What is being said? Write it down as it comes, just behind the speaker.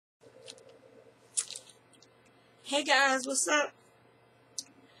Hey guys, what's up?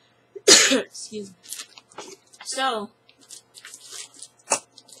 Excuse me. So,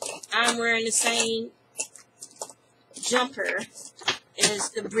 I'm wearing the same jumper as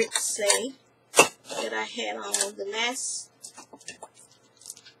the bricks say that I had on the last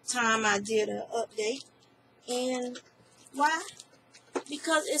time I did an update. And why?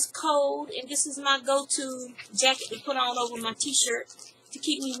 Because it's cold and this is my go-to jacket to put on over my t-shirt to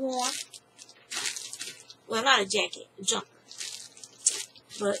keep me warm. Well, not a jacket, a jumper.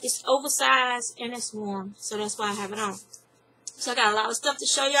 But it's oversized and it's warm, so that's why I have it on. So I got a lot of stuff to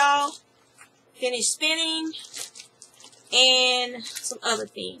show y'all. Finished spinning and some other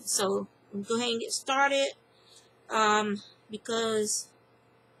things. So I'm going to go ahead and get started because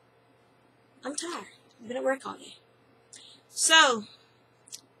I'm tired. I've been at work all day. So,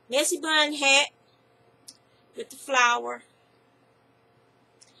 messy bun hat with the flower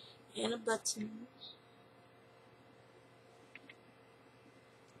and a button.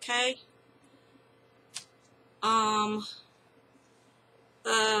 Okay.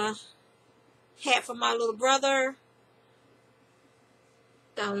 Hat for my little brother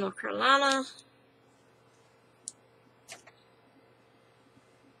down in North Carolina.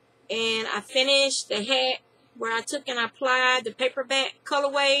 And I finished the hat where I took and I applied the paperback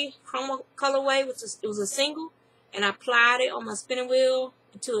colorway, chroma colorway, which it was a single, and I applied it on my spinning wheel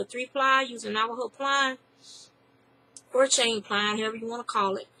into a 3-ply using Navajo ply or chain ply, however you want to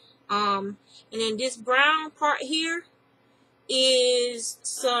call it. And then this brown part here is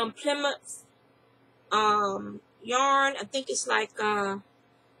some Plymouth yarn. I think it's like 75%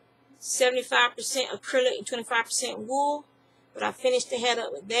 acrylic and 25% wool. But I finished the hat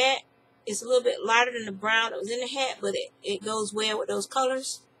up with that. It's a little bit lighter than the brown that was in the hat, but it goes well with those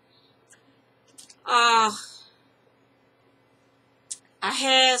colors. I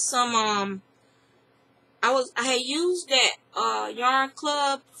had some I had used that yarn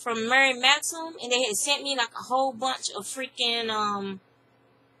club from Mary Maxim, and they had sent me like a whole bunch of freaking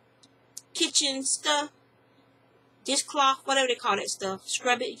kitchen stuff, dishcloth, whatever they call that stuff,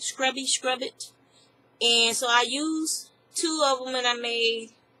 scrub it. And so I used 2 of them, and I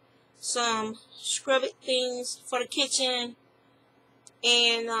made some scrub it things for the kitchen,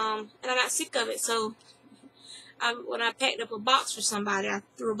 and I got sick of it. So when I packed up a box for somebody, I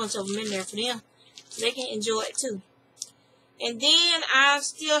threw a bunch of them in there for them so they can enjoy it too. And then I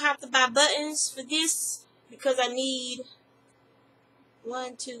still have to buy buttons for this because I need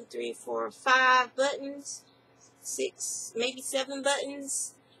 1, 2, 3, 4, 5 buttons, 6, maybe 7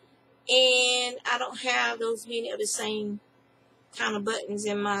 buttons. And I don't have those many of the same kind of buttons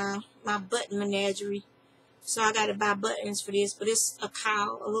in my button menagerie. So I got to buy buttons for this. But it's a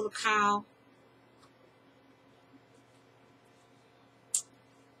cowl, a little cowl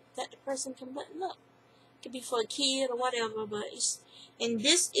that the person can button up. It could be for a kid or whatever. But and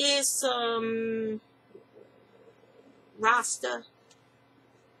this is some Rasta.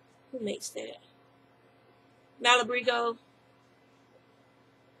 Who makes that? Malabrigo.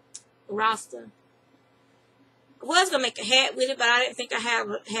 Rasta. I was going to make a hat with it, but I didn't think I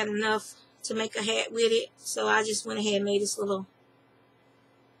had enough to make a hat with it. So I just went ahead and made this little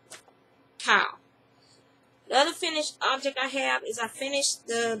cowl. The other finished object I have is I finished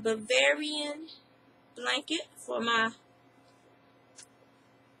the Bavarian blanket for my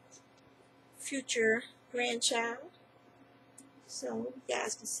future grandchild. So you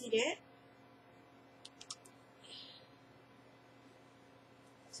guys can see that.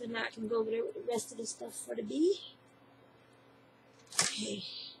 So now I can go over there with the rest of the stuff for the bee. Okay.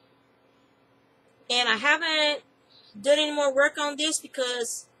 And I haven't done any more work on this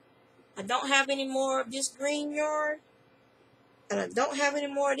because I don't have any more of this green yarn. And I don't have any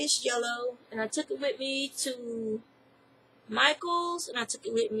more of this yellow. And I took it with me to Michael's. And I took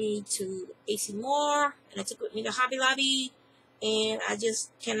it with me to AC Moore. And I took it with me to Hobby Lobby. And I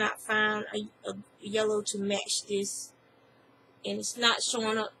just cannot find a yellow to match this. And it's not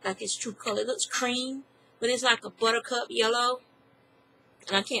showing up like its true color. It looks cream, but it's like a buttercup yellow.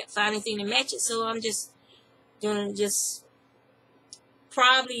 And I can't find anything to match it, so I'm just going to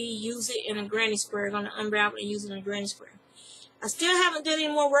probably use it in a granny square. I'm going to unravel it and use it in a granny square. I still haven't done any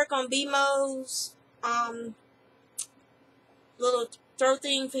more work on BMO's little throw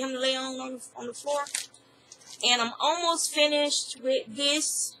thing for him to lay on the floor. And I'm almost finished with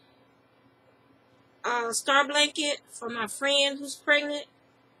this star blanket for my friend who's pregnant.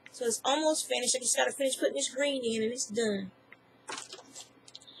 So it's almost finished. I just got to finish putting this green in and it's done.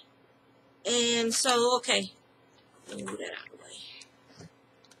 And so, okay. Let me move that out of the way.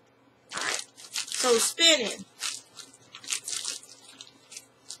 Alright. So spinning.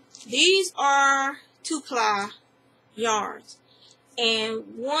 These are 2-ply yarns.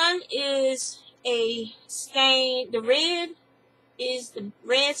 And one is a skein. The red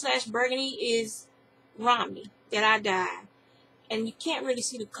 / burgundy is Romney that I dyed. And you can't really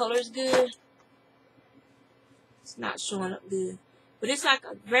see the colors good. It's not showing up good. But it's like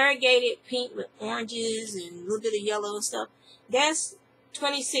a variegated pink with oranges and a little bit of yellow and stuff. That's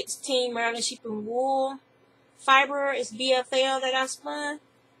 2016 Maryland Sheepin Wool fiber. It's BFL that I spun.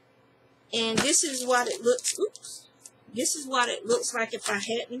 And this is what it looks. Oops. This is what it looks like if I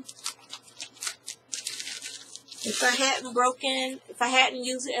hadn't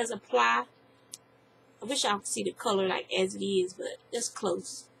used it as a ply. I wish y'all could see the color like as it is, but that's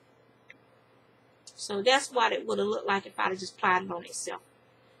close. So that's what it would have looked like if I'd have just plied it on itself.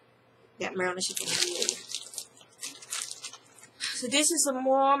 That Maryland Sheepin Wool. So this is some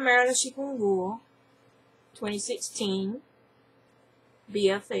more Maryland Sheepin Wool. 2016.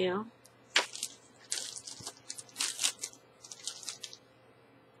 BFL.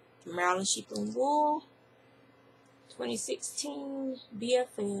 Maryland Sheepin Wool. 2016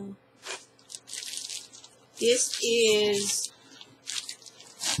 BFL. This is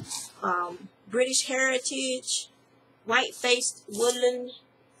British Heritage white-faced woodland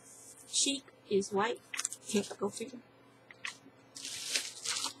chic is white. Go figure.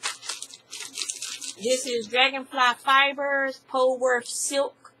 This is Dragonfly Fibers Polworth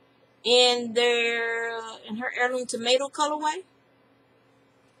Silk in her heirloom tomato colorway.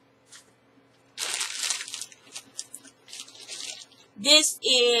 This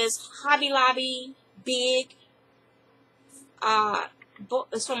is Hobby Lobby Big.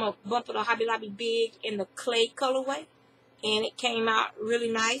 It's from a bumper to Hobby Lobby Big in the clay colorway, and it came out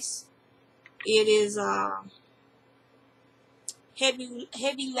really nice. It is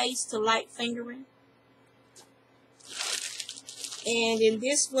heavy lace to light fingering, and then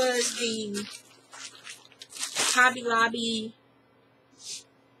this was the Hobby Lobby.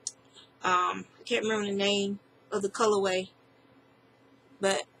 I can't remember the name of the colorway,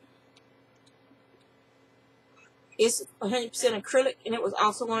 but it's 100% acrylic, and it was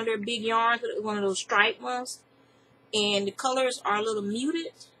also one of their big yarns, but it was one of those striped ones. And the colors are a little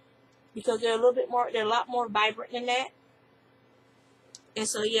muted because they're a lot more vibrant than that. And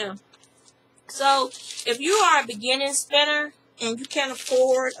so, yeah. So, if you are a beginning spinner and you can't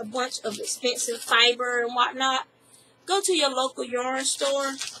afford a bunch of expensive fiber and whatnot, go to your local yarn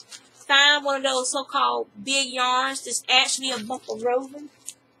store. Find one of those so-called big yarns that's actually a bump of roving.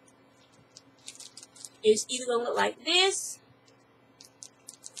 It's either going to look like this.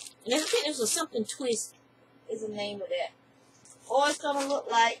 And I think this was something twist is the name of that. Or it's going to look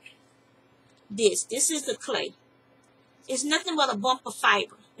like this. This is the clay. It's nothing but a bump of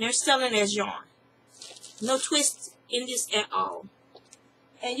fiber. And they're selling it as yarn. No twist in this at all.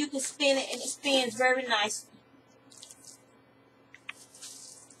 And you can spin it, and it spins very nicely.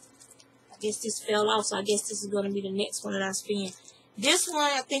 I guess this fell off, so I guess this is going to be the next one that I spin. This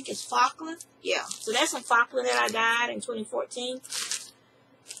one, I think, is Falkland. Yeah, so that's some Falkland that I dyed in 2014.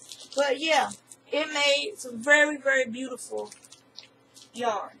 But, yeah, it made some very, very beautiful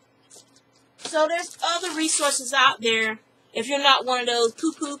yarn. So, there's other resources out there. If you're not one of those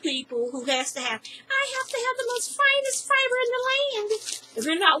poo-poo people who has to have, I have to have the most finest fiber in the land. If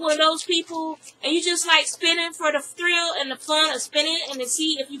you're not one of those people, and you just like spinning for the thrill and the fun of spinning and to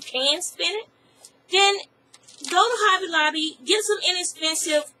see if you can spin it, then go to Hobby Lobby, get some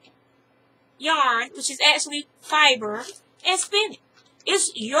inexpensive yarn, which is actually fiber, and spin it.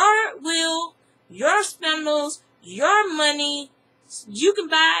 It's your will, your spindles, your money. You can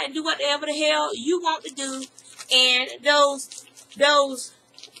buy and do whatever the hell you want to do, and those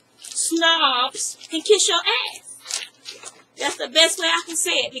snobs can kiss your ass. That's the best way I can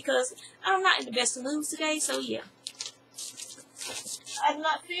say it, because I'm not in the best of moods today, so yeah. I do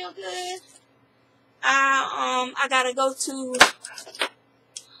not feel good. I gotta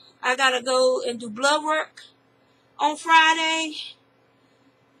go and do blood work on Friday,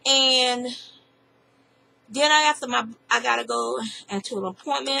 and then I gotta go into an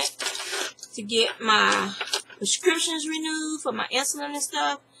appointment to get my prescriptions renewed for my insulin and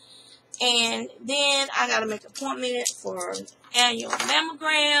stuff, and then I gotta make an appointment for annual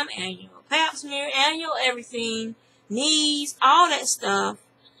mammogram, annual pap smear, annual everything, knees, all that stuff.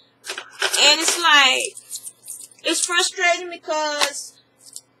 And it's like, it's frustrating because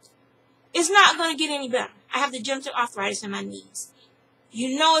it's not going to get any better. I have degenerative arthritis in my knees.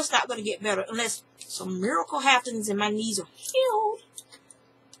 You know it's not going to get better unless some miracle happens and my knees are healed.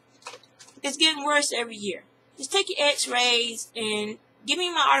 It's getting worse every year. Just take your x-rays and give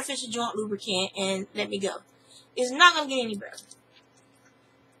me my artificial joint lubricant and let me go. It's not going to get any better.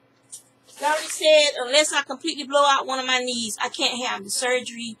 I already said, unless I completely blow out one of my knees, I can't have the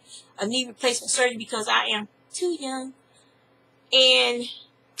surgery, a knee replacement surgery, because I am too young. And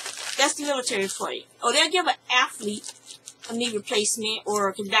that's the military for you. Or they'll give an athlete a knee replacement or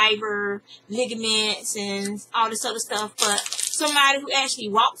a cadaver, ligaments, and all this other stuff. But somebody who actually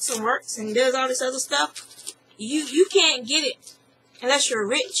walks and works and does all this other stuff, you can't get it unless you're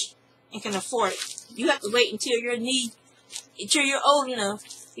rich and can afford it. You have to wait until you're old enough,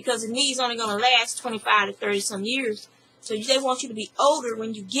 because the knee's only going to last 25 to 30 some years. So they want you to be older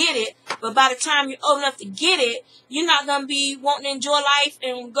when you get it, but by the time you're old enough to get it, you're not going to be wanting to enjoy life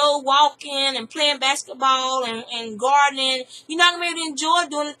and go walking and playing basketball and gardening. You're not going to be able to enjoy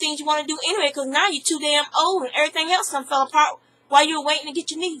doing the things you want to do anyway, because now you're too damn old and everything else done fell apart while you were waiting to get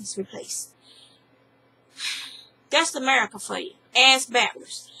your knees replaced. That's America for you. Ass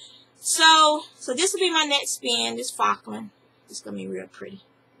backwards. So this will be my next spin, this Falkland. It's going to be real pretty.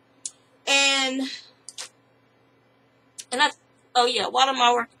 And oh yeah, what am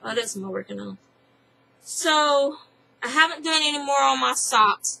I working? Oh, that's what I'm working on. So I haven't done any more on my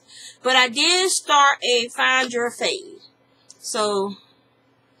socks, but I did start a Find Your Fade. So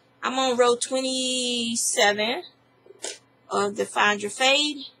I'm on row 27 of the Find Your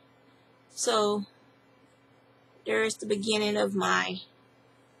Fade. So there's the beginning of my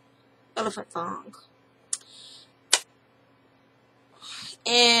elephant thong.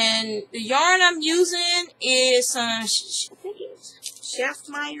 And the yarn I'm using is I think it's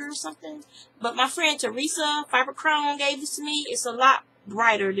Shespins or something. But my friend Teresa Fiber Crown gave this to me. It's a lot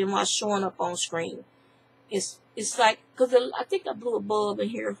brighter than what's showing up on screen. It's like, because I think I blew a bulb in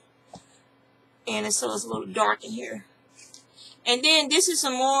here. And so it's a little dark in here. And then this is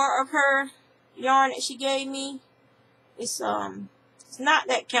some more of her yarn that she gave me. It's not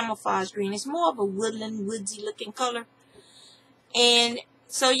that camouflage green. It's more of a woodland, woodsy looking color. And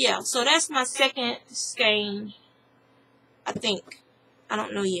so yeah, so that's my second skein, I think. I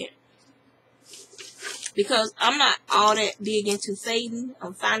don't know yet, because I'm not all that big into fading.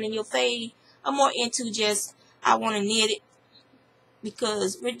 I'm finding your fade. I'm more into just, I want to knit it,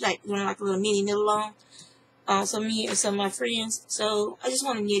 because we're like doing like a little mini knit along. So me and some of my friends. So I just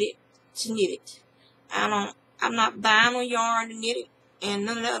want to knit it to knit it. I'm not buying on yarn to knit it and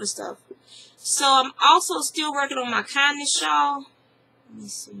none of the other stuff. So I'm also still working on my kindness shawl. Let me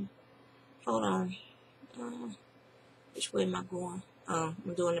see. Hold on. Which way am I going? I'm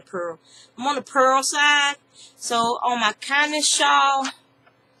doing the pearl. I'm on the pearl side. So on my kindness shawl,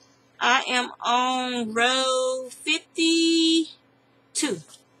 I am on row 52.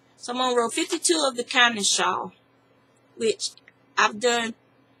 So I'm on row 52 of the kindness shawl, which I've done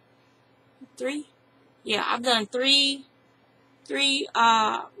 3. Yeah, I've done three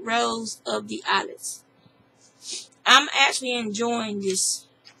rows of the eyelets. I'm actually enjoying this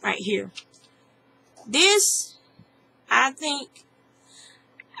right here. This, I think,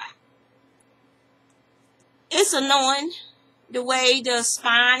 it's annoying the way the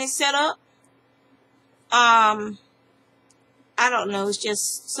spine is set up. I don't know, it's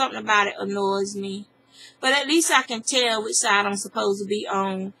just something about it annoys me. But at least I can tell which side I'm supposed to be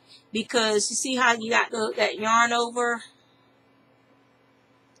on, because you see how you got that yarn over?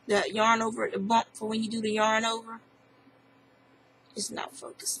 The yarn over at the bump for when you do the yarn over. It's not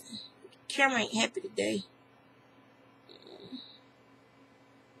focusing. The camera ain't happy today.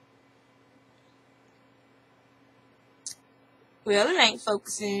 Well, it ain't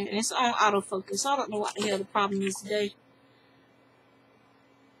focusing, and it's on autofocus. So I don't know what the hell the problem is today.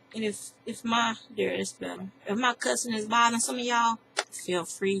 And if my, there, it's better. If my cussing is bothering some of y'all, feel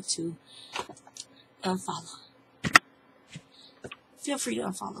free to unfollow. Feel free to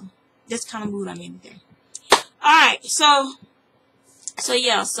unfollow. That's the kind of mood I'm in today. Alright, so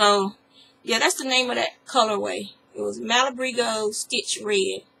yeah, that's the name of that colorway. It was Malabrigo Stitch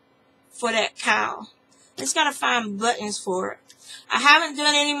Red for that cowl. Just gotta find buttons for it. I haven't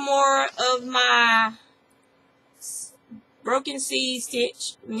done any more of my broken seed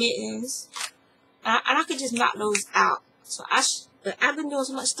stitch mittens. And I could just knock those out. So I've been doing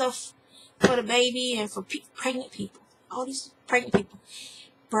so much stuff for the baby and for pregnant people. All these pregnant people.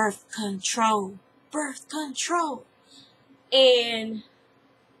 Birth control. Birth control. And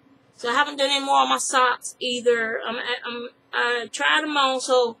so I haven't done any more on my socks either. I tried them on,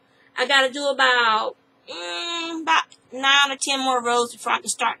 so I got to do about 9 or 10 more rows before I can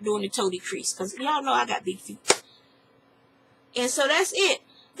start doing the toe decrease. Because y'all know I got big feet. And so that's it.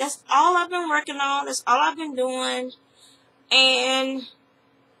 That's all I've been working on. That's all I've been doing. And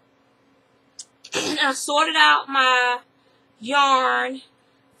I sorted out my yarn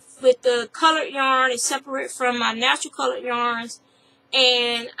with the colored yarn. It's separate from my natural colored yarns.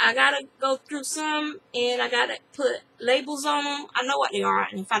 And I gotta go through some, and I gotta put labels on them. I know what they are,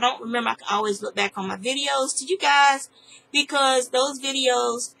 and if I don't remember, I can always look back on my videos to you guys, because those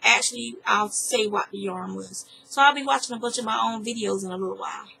videos, actually, I'll say what the yarn was. So I'll be watching a bunch of my own videos in a little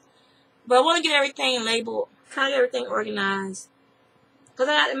while. But I want to get everything labeled, try to get everything organized, because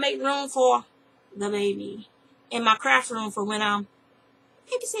I got to make room for the baby, in my craft room for when I'm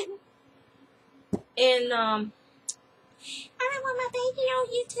babysitting. And, I don't want my baby on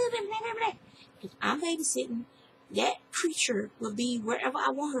YouTube and blah, blah, blah. If I'm babysitting, that creature will be wherever I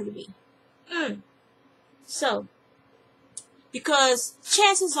want her to be. So, because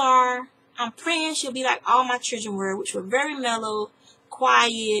chances are, I'm praying she'll be like all my children were, which were very mellow,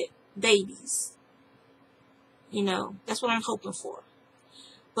 quiet babies. You know, that's what I'm hoping for.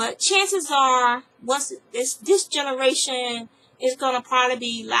 But chances are, once this generation is going to probably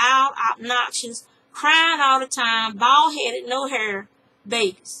be loud, obnoxious, crying all the time, bald-headed, no hair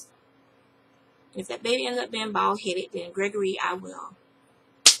babies. If that baby ends up being bald-headed, then Gregory, I will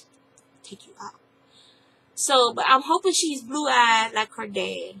take you out. So, but I'm hoping she's blue-eyed like her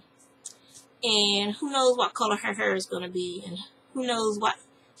dad. And who knows what color her hair is going to be. And who knows what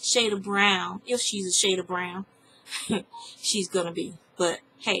shade of brown, if she's a shade of brown, she's going to be. But,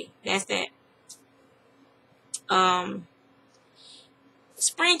 hey, that's that.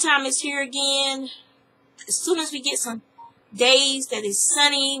 Springtime is here again. As soon as we get some days that is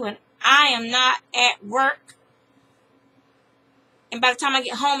sunny, when I am not at work, and by the time I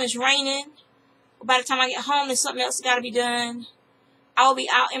get home it's raining, or by the time I get home there's something else got to be done, I will be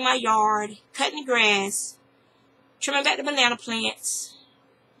out in my yard, cutting the grass, trimming back the banana plants,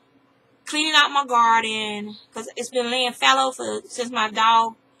 cleaning out my garden, because it's been laying fallow since my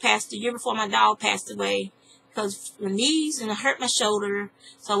dog passed, the year before my dog passed away. Because my knees and I hurt my shoulder,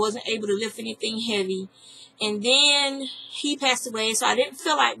 so I wasn't able to lift anything heavy. And then he passed away, so I didn't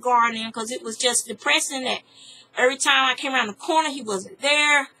feel like gardening, because it was just depressing that every time I came around the corner, he wasn't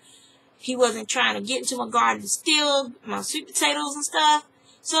there. He wasn't trying to get into my garden to steal my sweet potatoes and stuff.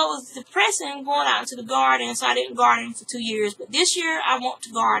 So it was depressing going out into the garden, so I didn't garden for 2 years. But this year, I want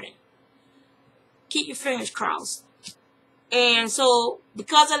to garden. Keep your fingers crossed. And so,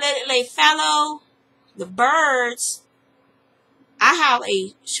 because I let it lay fallow, the birds, I have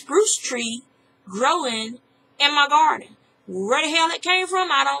a spruce tree growing in my garden. Where the hell it came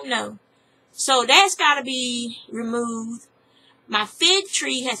from, I don't know. So that's got to be removed. My fig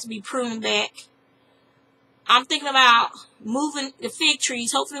tree has to be pruned back. I'm thinking about moving the fig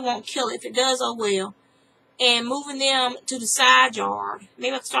trees. Hopefully it won't kill it. If it does, oh well. And moving them to the side yard.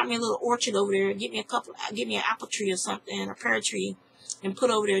 Maybe I can start me a little orchard over there. Give me an apple tree or something, a pear tree, and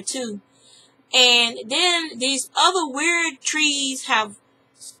put over there too. And then these other weird trees have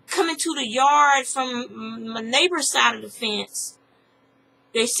come into the yard from my neighbor's side of the fence.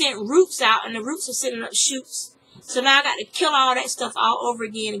 They sent roots out, and the roots are sending up shoots. So now I got to kill all that stuff all over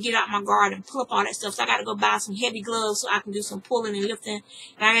again and get out my garden and pull up all that stuff. So I got to go buy some heavy gloves so I can do some pulling and lifting.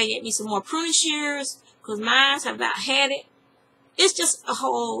 And I got to get me some more pruning shears, because mine have about had it. It's just a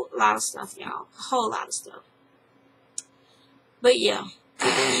whole lot of stuff, y'all. A whole lot of stuff. But yeah.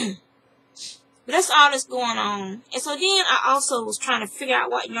 But that's all that's going on. And so then I also was trying to figure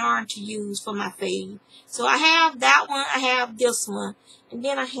out what yarn to use for my fade. So I have that one, I have this one, and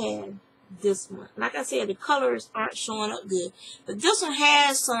then I have this one. Like I said, the colors aren't showing up good. But this one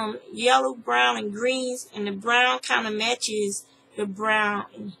has some yellow, brown, and greens, and the brown kind of matches the brown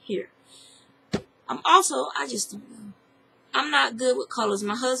in here. I just don't know. I'm not good with colors.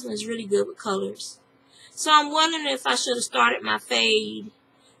 My husband is really good with colors. So I'm wondering if I should have started my fade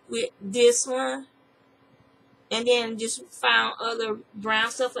with this one, and then just found other brown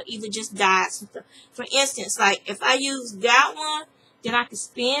stuff, or either just dyed some stuff. For instance, like if I use that one, then I can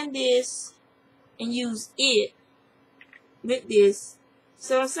spin this and use it with this.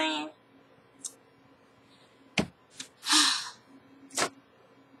 See what I'm saying?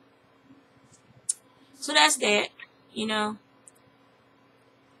 So that's that, you know.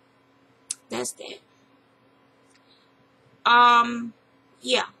 That's that.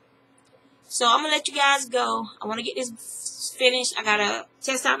 Yeah. So I'm gonna let you guys go. I want to get this finished. I gotta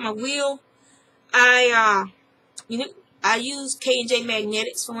test out my wheel. I use K&J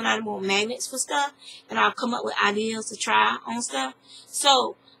Magnetics for when I want magnets for stuff, and I'll come up with ideas to try on stuff.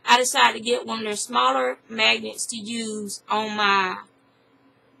 So I decided to get one of their smaller magnets to use on my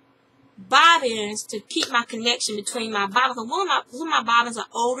bobbins to keep my connection between my bobbins. One of my bobbins are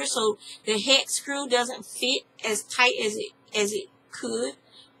older, so the hex screw doesn't fit as tight as it could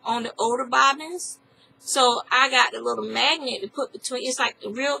on the older bobbins. So I got the little magnet to put between. It's like the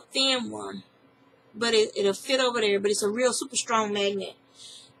real thin one. but it'll fit over there. But it's a real super strong magnet.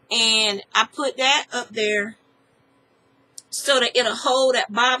 And I put that up there so that it'll hold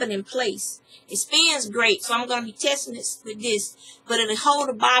that bobbin in place. It spins great, so I'm going to be testing it with this. But it'll hold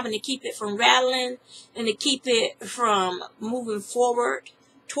the bobbin to keep it from rattling and to keep it from moving forward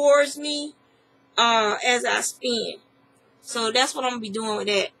towards me as I spin. So that's what I'm going to be doing with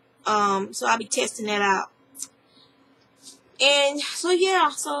that. So I'll be testing that out. And so, yeah,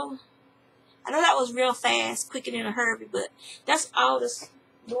 so I know that was real fast, quick and in a hurry, but that's all that's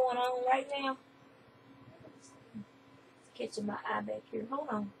going on right now. Catching my eye back here. Hold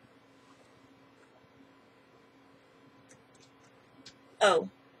on. Oh.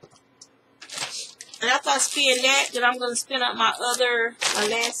 And after I spin that, then I'm going to spin up my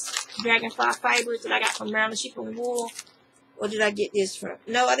last dragonfly fibers that I got from Maryland Sheepin Wool. Or did I get this from?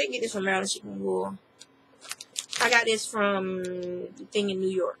 No, I didn't get this from Maryland Sheepin Wool. I got this from the thing in New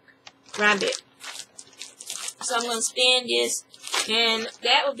York. Rhyme Bit. So I'm going to spin this. And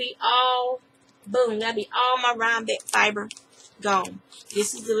that will be all, boom, that'll be all my Rhyme Bit fiber gone.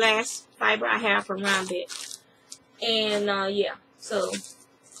 This is the last fiber I have from Rhyme Bit. And, yeah. So,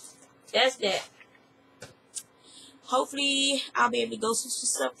 that's that. Hopefully, I'll be able to go through some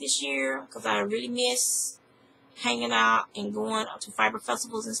stuff this year. Because I really miss hanging out and going to fiber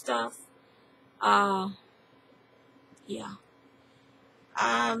festivals and stuff. Yeah.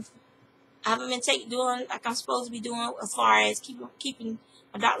 I haven't been doing like I'm supposed to be doing as far as keeping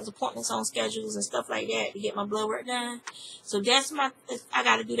my doctor's appointments on schedules and stuff like that to get my blood work done. So that's I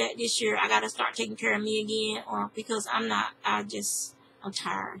got to do that this year. I got to start taking care of me again, because I'm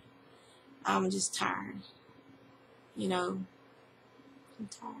tired. I'm just tired. You know, I'm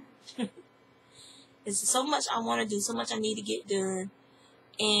tired. There's so much I want to do, so much I need to get done.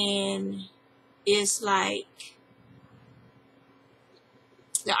 And it's like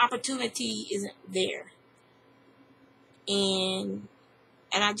the opportunity isn't there. And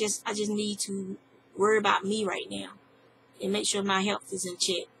I just need to worry about me right now and make sure my health is in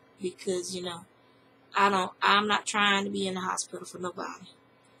check, because, you know, I'm not trying to be in the hospital for nobody.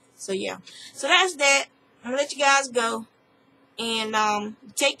 So yeah. So that's that. I'm gonna let you guys go. And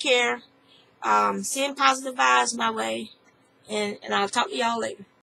take care. Send positive vibes my way. And I'll talk to y'all later.